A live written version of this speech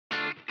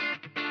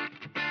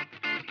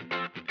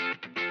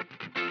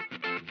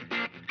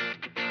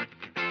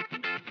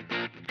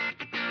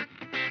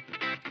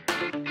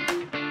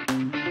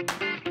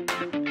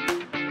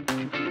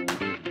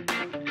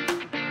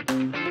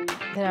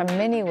There are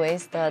many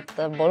ways that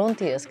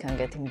volunteers can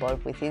get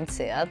involved with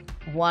INSEAD.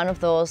 One of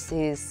those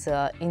is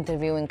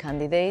interviewing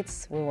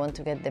candidates. We want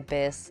to get the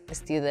best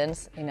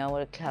students in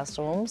our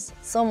classrooms.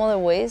 Some other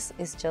ways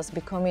is just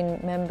becoming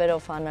a member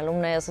of an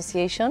alumni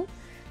association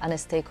and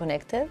stay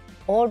connected,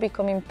 or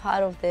becoming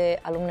part of the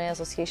alumni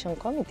association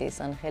committees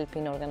and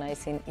helping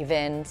organizing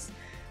events,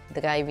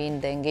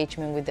 driving the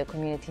engagement with the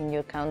community in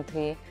your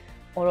country,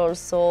 or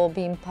also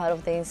being part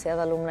of the INSEAD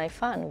Alumni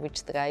Fund,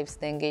 which drives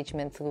the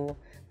engagement through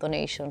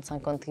donations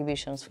and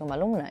contributions from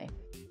alumni.